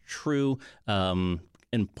that is true,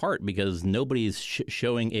 in part because nobody's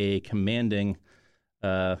showing a commanding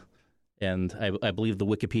and I believe the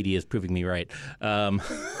Wikipedia is proving me right. Anyway.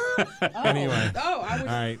 I would all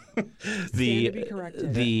right. stand to be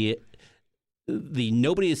corrected. The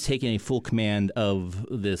nobody has taken a full command of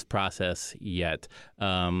this process yet.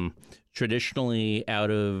 Traditionally,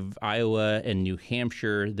 out of Iowa and New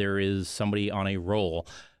Hampshire, there is somebody on a roll.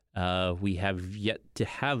 We have yet to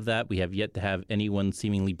have that. We have yet to have anyone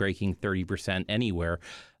seemingly breaking 30% anywhere.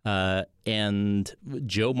 And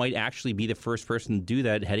Joe might actually be the first person to do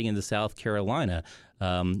that heading into South Carolina.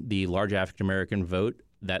 The large African-American vote,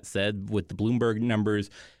 that said, with the Bloomberg numbers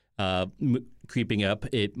creeping up,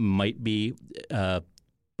 it might be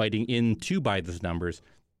biting into Biden's numbers.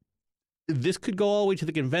 This could go all the way to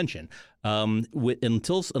the convention.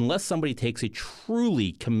 Unless somebody takes a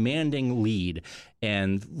truly commanding lead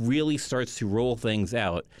and really starts to roll things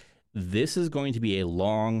out, this is going to be a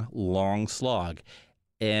long, long slog.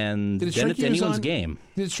 And then it's anyone's game.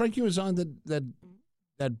 Did it strike you as odd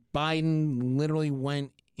that Biden literally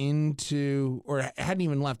went into, or hadn't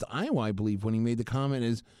even left Iowa, I believe, when he made the comment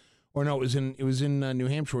it was in New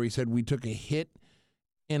Hampshire where he said we took a hit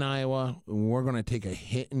in Iowa, we're going to take a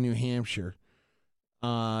hit in New Hampshire.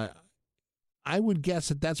 I would guess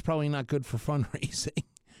that that's probably not good for fundraising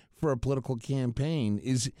for a political campaign.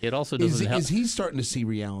 It also doesn't help. Is he starting to see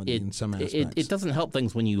reality in some aspects? It doesn't help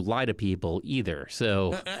things when you lie to people either.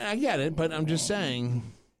 So I get it, but I'm just saying.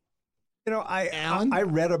 I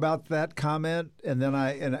read about that comment, and then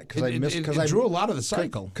I drew a lot of the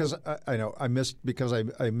cycle because I missed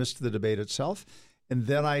the debate itself, and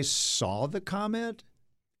then I saw the comment.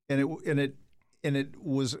 And it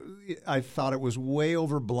was, I thought it was way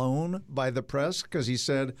overblown by the press because he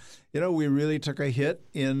said, we really took a hit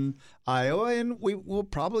in Iowa, and we'll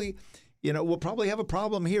probably have a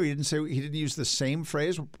problem here. He didn't use the same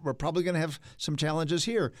phrase. We're probably going to have some challenges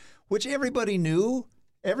here, which everybody knew,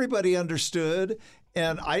 everybody understood,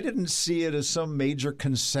 and I didn't see it as some major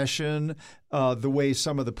concession the way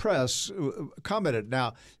some of the press commented.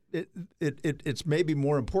 Now, it's maybe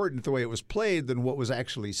more important the way it was played than what was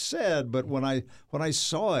actually said. But when I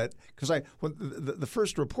saw it, because when the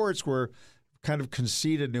first reports were kind of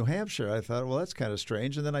conceded New Hampshire, I thought, well, that's kind of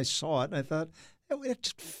strange. And then I saw it, and I thought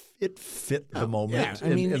it fit the moment. Yeah.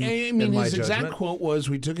 I mean, his exact quote was,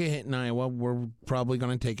 "We took a hit in Iowa. We're probably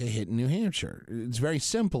going to take a hit in New Hampshire." It's very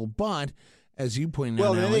simple, but. As you pointed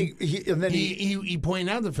out, he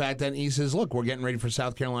pointed out the fact that he says, "Look, we're getting ready for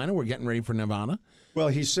South Carolina. We're getting ready for Nevada." Well,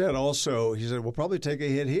 he said we'll probably take a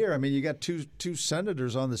hit here. I mean, you got two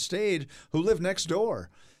senators on the stage who live next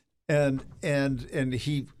door, and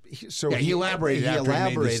he elaborated. He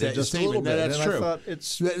elaborated just a little bit. That's true. I thought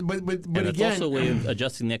but again, it's also a way of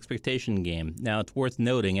adjusting the expectation game. Now, it's worth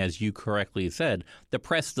noting, as you correctly said, the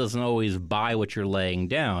press doesn't always buy what you're laying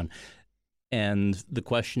down. And the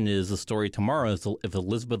question is, the story tomorrow is if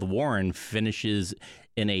Elizabeth Warren finishes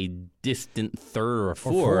in a distant third or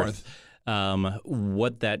fourth.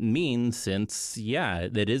 What that means, since,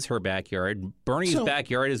 that is her backyard. Bernie's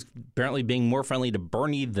backyard is apparently being more friendly to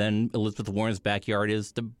Bernie than Elizabeth Warren's backyard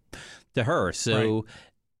is to her. So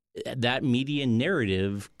that media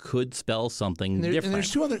narrative could spell something different. And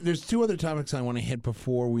there's two other topics I want to hit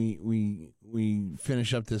before we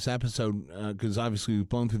finish up this episode, because obviously we've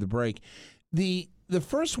blown through the break. The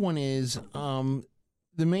first one is the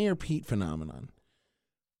Mayor Pete phenomenon.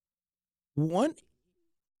 What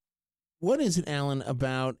is it, Alan,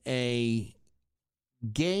 about a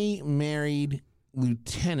gay married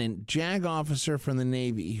lieutenant, JAG officer from the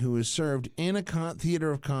Navy who has served in a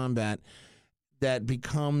theater of combat that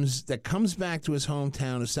comes back to his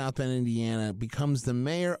hometown of South Bend, Indiana, becomes the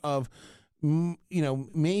mayor of,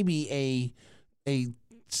 maybe a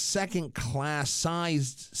second-class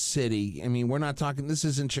sized city? I mean, we're not talking, this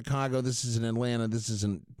isn't Chicago, this isn't Atlanta, this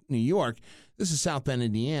isn't New York, this is South Bend,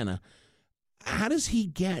 Indiana. How does he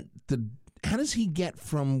get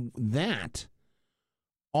from that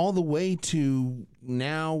all the way to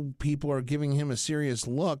now people are giving him a serious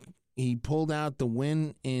look? He pulled out the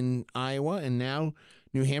win in Iowa, and now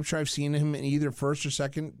New Hampshire, I've seen him in either first or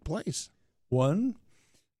second place. One,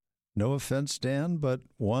 no offense, Dan, but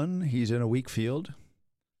one, he's in a weak field.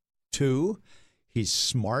 Two, he's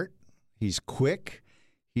smart, he's quick,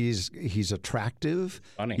 he's attractive,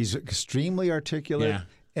 funny. He's extremely articulate,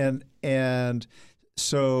 and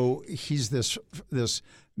so he's this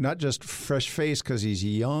not just fresh face because he's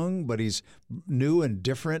young, but he's new and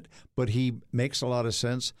different, but he makes a lot of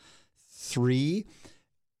sense. Three,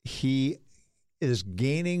 he is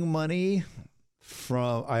gaining money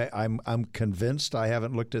from, I'm convinced, I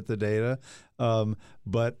haven't looked at the data,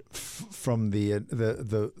 but from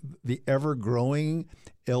the ever-growing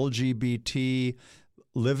LGBT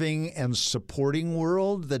living and supporting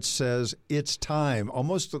world that says it's time,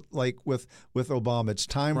 almost like with Obama, it's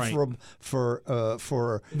time for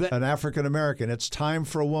an African American, it's time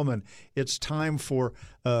for a woman, it's time for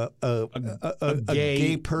a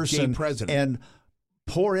gay person, gay president, and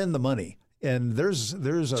pour in the money. I'm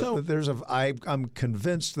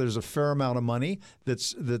convinced there's a fair amount of money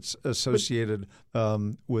that's associated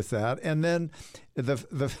with that. And then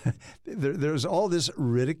there's all this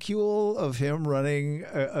ridicule of him running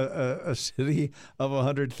a city of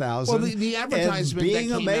 100,000. Well, the advertisement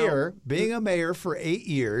and being a mayor for 8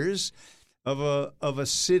 years of a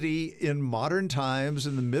city in modern times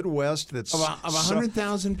in the Midwest that's of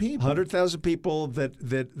 100,000 people. 100,000 people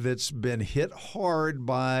that's been hit hard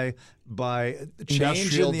by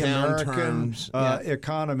change in the American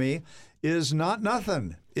economy is not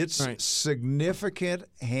nothing. It's significant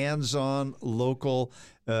hands-on local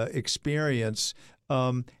experience.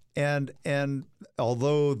 And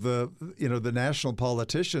although the national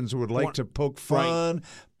politicians would like to poke fun,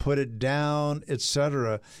 put it down,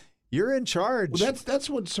 etc., you're in charge. Well, that's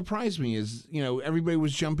what surprised me is everybody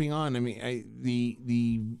was jumping on. I mean,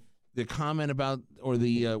 the comment about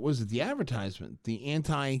the advertisement, the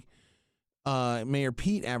anti Mayor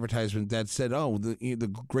Pete advertisement that said,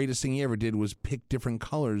 the greatest thing he ever did was pick different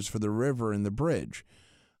colors for the river and the bridge.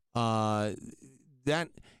 That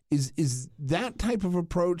is that type of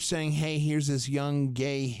approach saying, hey, here's this young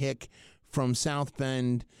gay hick from South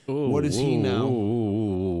Bend. What does he know?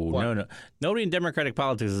 No. Nobody in Democratic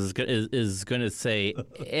politics is going to say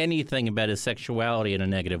anything about his sexuality in a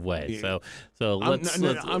negative way. So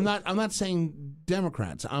I'm not saying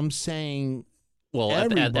Democrats. I'm saying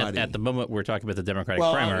everybody. At the moment, we're talking about the Democratic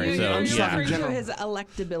primary. You're referring to his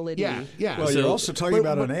electability. Yeah. Well, you're also talking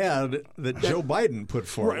about an ad that Joe Biden put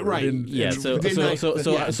forward. Right. I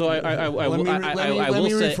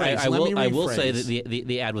will say that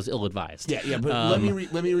the ad was ill-advised. Yeah. But let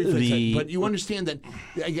me rephrase that. But you understand that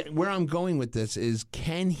where I'm going with this is,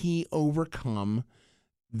 can he overcome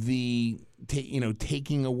the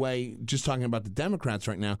taking away? Just talking about the Democrats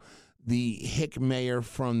right now, the hick mayor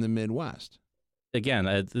from the Midwest. Again,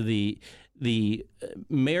 the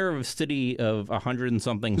mayor of a city of 100 and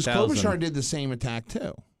something thousand. Klobuchar did the same attack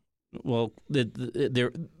too. Well,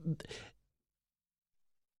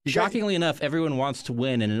 shockingly enough, everyone wants to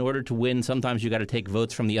win, and in order to win, sometimes you got to take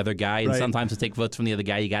votes from the other guy, and sometimes to take votes from the other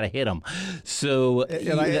guy, you got to hit him. So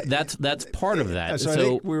that's part of that. So I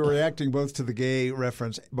think we were reacting both to the gay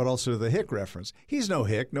reference, but also to the hick reference. He's no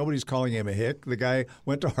hick. Nobody's calling him a hick. The guy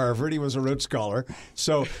went to Harvard. He was a Rhodes Scholar.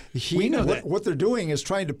 So what they're doing is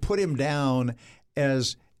trying to put him down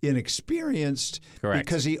as inexperienced. Correct.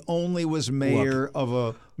 Because he only was mayor of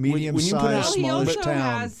a medium-sized, smallish town.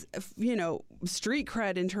 He also has, street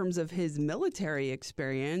cred in terms of his military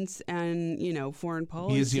experience and, foreign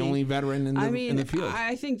policy. He is the only veteran in the field.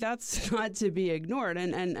 I think that's not to be ignored.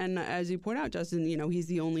 And as you point out, Justin, he's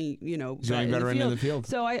the only, veteran in the field.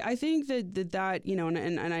 So I think that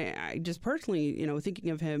and I just personally, thinking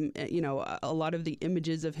of him, a lot of the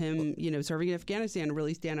images of him, serving in Afghanistan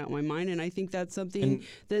really stand out in my mind. And I think that's something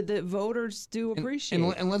that voters do appreciate.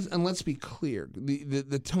 And let's be clear.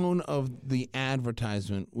 The tone of the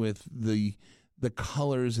advertisement with the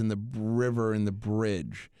colors and the river and the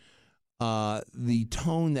bridge, the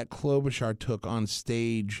tone that Klobuchar took on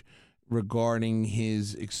stage regarding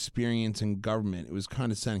his experience in government, it was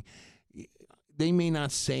condescending. They may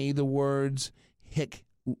not say the words hick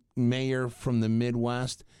mayor from the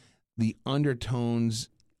Midwest. The undertones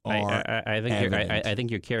are I think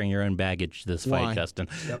you're carrying your own baggage this fight, Justin.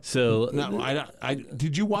 Yep. So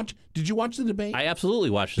did you watch the debate? I absolutely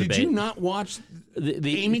watched the debate. Did you not watch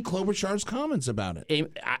the Amy Klobuchar's comments about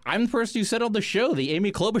it? I'm the person who said on the show the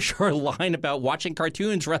Amy Klobuchar line about watching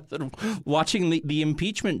cartoons rather than watching the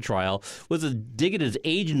impeachment trial was a dig at his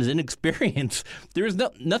age and his inexperience. There is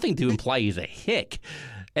nothing to imply he's a hick.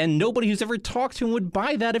 And nobody who's ever talked to him would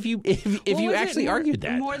buy that if you actually argued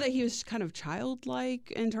that. More that he was kind of childlike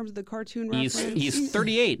in terms of the cartoon reference. He's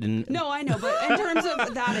 38. And no, I know, but in terms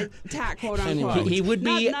of that attack, quote unquote, he would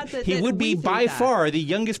be by far the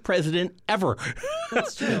youngest president ever.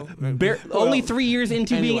 That's true. Only 3 years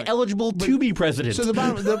into being eligible to be president. So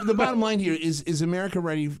the bottom line here is America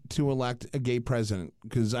ready to elect a gay president?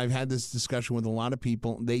 Because I've had this discussion with a lot of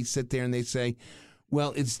people. They sit there and they say,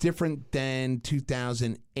 well, it's different than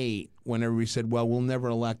 2008 whenever we said, well, we'll never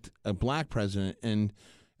elect a black president. And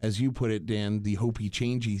as you put it, Dan, the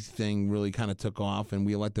hopey-changey thing really kind of took off and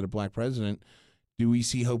we elected a black president. Do we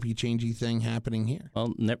see hopey-changey thing happening here?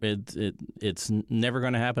 Well, it's never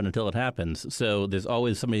going to happen until it happens. So there's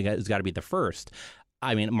always somebody who's got to be the first.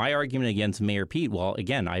 I mean, my argument against Mayor Pete, well,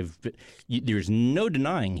 again, there's no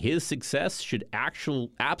denying his success should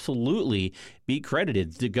absolutely be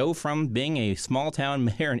credited. To go from being a small-town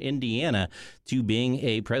mayor in Indiana to being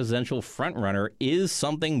a presidential frontrunner is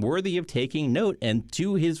something worthy of taking note. And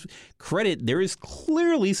to his credit, there is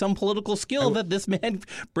clearly some political skill that this man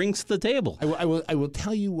brings to the table. I will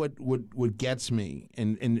tell you what gets me.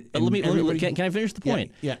 And let me can I finish the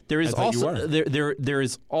point? Yeah. There is also there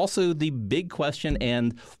is also the big question.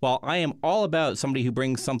 And while I am all about somebody who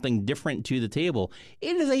brings something different to the table,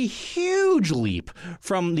 it is a huge leap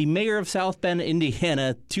from the mayor of South Bend,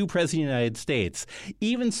 Indiana, to president of the United States,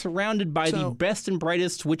 even surrounded by the best and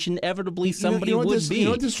brightest, which inevitably somebody would be.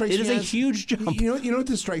 It is a huge jump. You know what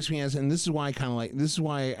this strikes me as, and this is why I kind of like. This is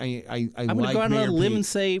why I'm going to go out on a limb and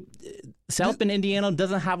say South Bend, Indiana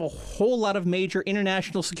doesn't have a whole lot of major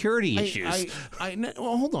international security issues.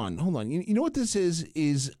 Well, hold on. You know what this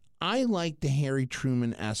is I like the Harry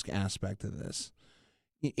Truman-esque aspect of this.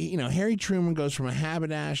 You know, Harry Truman goes from a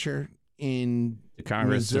haberdasher in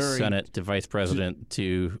Congress, Missouri, to Senate, to vice president,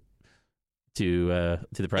 to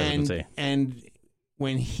the presidency. And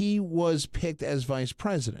when he was picked as vice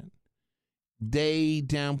president, they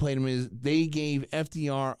downplayed him. They gave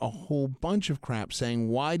FDR a whole bunch of crap, saying,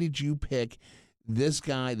 "Why did you pick this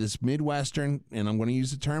guy, this Midwestern, and I'm going to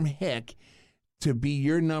use the term hick, to be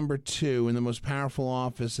your number two in the most powerful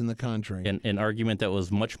office in the country?" An argument that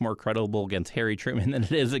was much more credible against Harry Truman than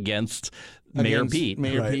it is against Mayor Pete.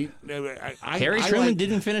 Pete. Harry Truman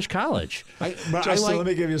didn't finish college. Justin, let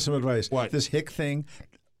me give you some advice. What? This hick thing,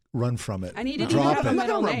 run from it. And he didn't Drop have a it.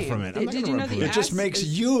 middle I'm not gonna name. run from it. Did you know the It just makes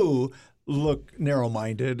you look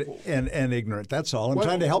narrow-minded and ignorant. That's all. I'm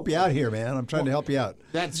trying to help you out here, man. I'm trying to help you out.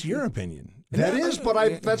 That's your opinion. That is,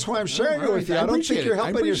 but that's why I'm sharing it with you. I don't think you're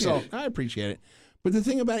helping yourself. I appreciate it. But the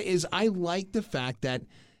thing about it is, I like the fact that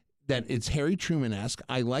it's Harry Truman-esque.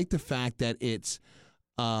 I like the fact that it's,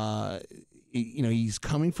 he's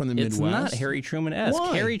coming from the Midwest. It's not Harry Truman-esque.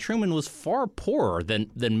 Why? Harry Truman was far poorer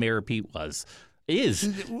than Mayor Pete was.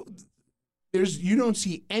 You don't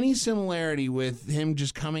see any similarity with him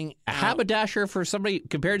just coming A out. haberdasher for somebody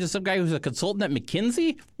compared to some guy who's a consultant at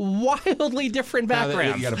McKinsey? Wildly different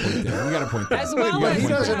background. You got a point there. As well But as he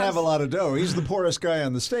doesn't have a lot of dough. He's the poorest guy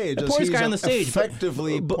on the stage. The poorest guy on the stage.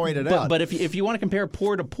 Effectively pointed out. But if you want to compare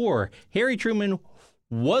poor to poor, Harry Truman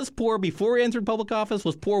was poor before he entered public office,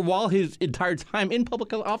 was poor while his entire time in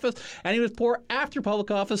public office, and he was poor after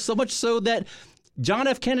public office, so much so that John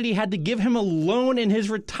F. Kennedy had to give him a loan in his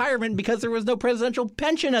retirement because there was no presidential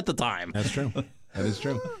pension at the time. That's true. That is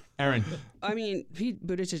true. Aaron. I mean, Pete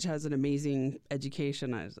Buttigieg has an amazing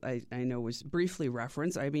education, as I know was briefly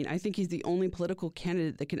referenced. I mean, I think he's the only political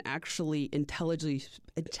candidate that can actually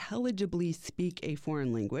intelligibly speak a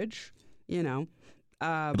foreign language, you know.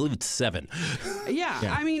 I believe it's 7.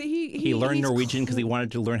 Yeah. I mean, he learned Norwegian because he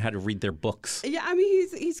wanted to learn how to read their books. Yeah, I mean,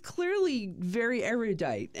 he's clearly very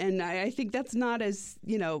erudite, and I think that's not as,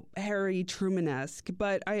 Harry Truman-esque.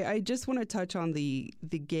 But I just want to touch on the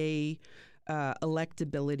gay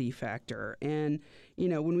electability factor. And,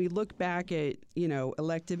 when we look back at,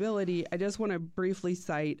 electability, I just want to briefly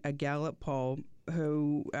cite a Gallup poll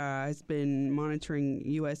who has been monitoring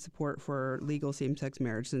U.S. support for legal same-sex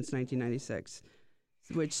marriage since 1996.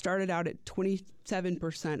 Which started out at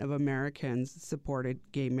 27% of Americans supported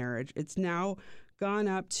gay marriage. It's now gone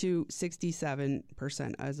up to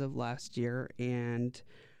 67% as of last year, and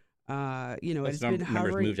it's been hovering.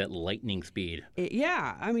 Numbers moved at lightning speed.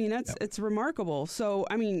 It's remarkable. So,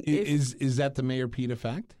 I mean, is that the Mayor Pete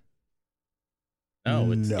effect?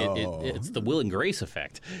 No, it's the Will and Grace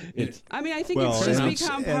effect. I think it's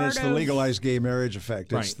become part of... And it's the legalized gay marriage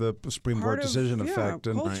effect. Right. It's the Supreme Court decision effect.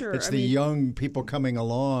 And culture. it's the young people coming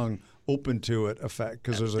along open to it effect.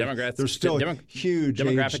 Because there's still huge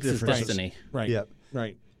demographics age is differences. destiny. Right. Yep.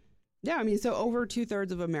 Right. Yeah, so over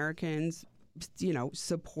 2/3 of Americans,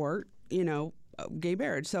 support, gay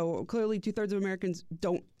marriage. So clearly 2/3 of Americans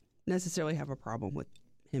don't necessarily have a problem with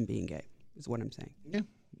him being gay, is what I'm saying. Yeah.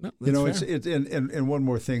 No, it's and one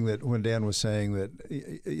more thing that when Dan was saying that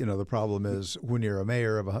the problem is when you're a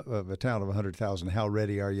mayor of a town of 100,000, how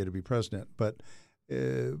ready are you to be president? But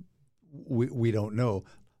we don't know.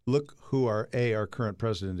 Look who our current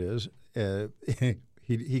president is.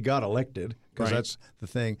 He got elected because that's the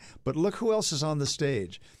thing. But look who else is on the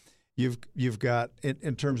stage. You've got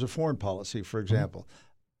in terms of foreign policy, for example.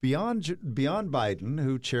 Beyond Biden,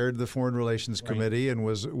 who chaired the Foreign Relations Committee and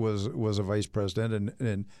was a vice president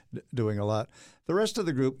and doing a lot, the rest of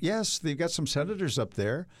the group, yes, they've got some senators up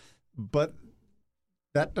there, but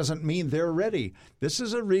that doesn't mean they're ready. This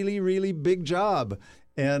is a really, really big job,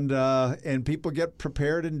 and people get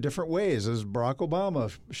prepared in different ways, as Barack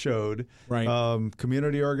Obama showed. Right.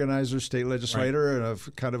 Community organizer, state legislator, and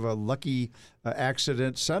a kind of a lucky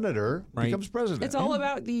accident senator becomes president. It's all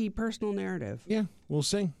about the personal narrative. Yeah, we'll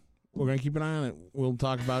see. We're going to keep an eye on it. We'll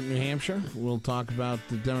talk about New Hampshire. We'll talk about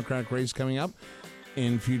the Democratic race coming up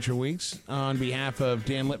in future weeks. On behalf of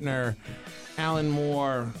Dan Lipner, Alan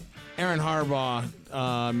Moore, Aaron Harbaugh,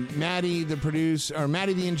 Maddie the producer, or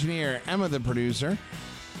Maddie the engineer, Emma the producer,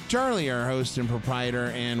 Charlie our host and proprietor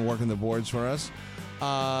and working the boards for us.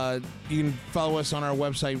 You can follow us on our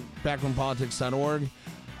website, backroompolitics.org.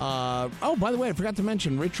 Oh, by the way, I forgot to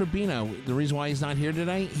mention Rich Rubino. The reason why he's not here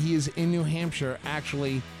today, he is in New Hampshire,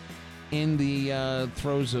 actually in the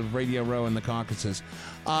throes of Radio Row and the caucuses.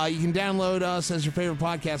 You can download us as your favorite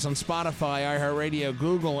podcast on Spotify, iHeartRadio,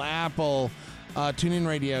 Google, Apple, TuneIn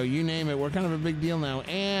Radio, you name it. We're kind of a big deal now.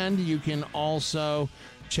 And you can also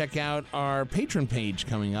check out our Patreon page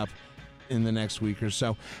coming up in the next week or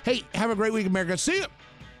so. Hey, have a great week, America. See you.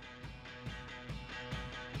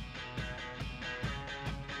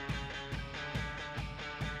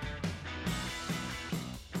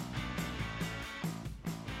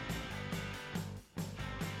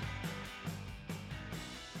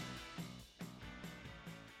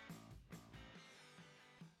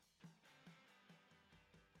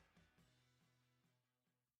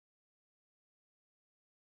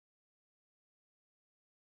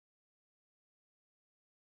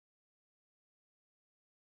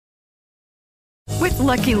 With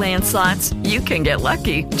Lucky Land Slots, you can get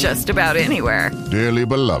lucky just about anywhere. Dearly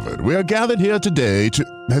beloved, we are gathered here today to...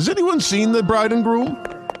 Has anyone seen the bride and groom?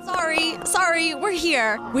 Sorry, we're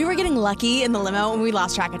here. We were getting lucky in the limo and we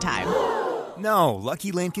lost track of time. No,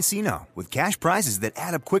 Lucky Land Casino, with cash prizes that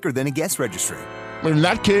add up quicker than a guest registry. In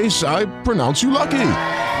that case, I pronounce you lucky.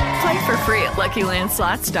 Play for free at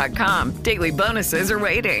LuckyLandSlots.com. Daily bonuses are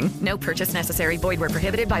waiting. No purchase necessary. Void where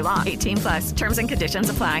prohibited by law. 18+. Terms and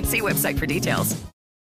conditions apply. See website for details.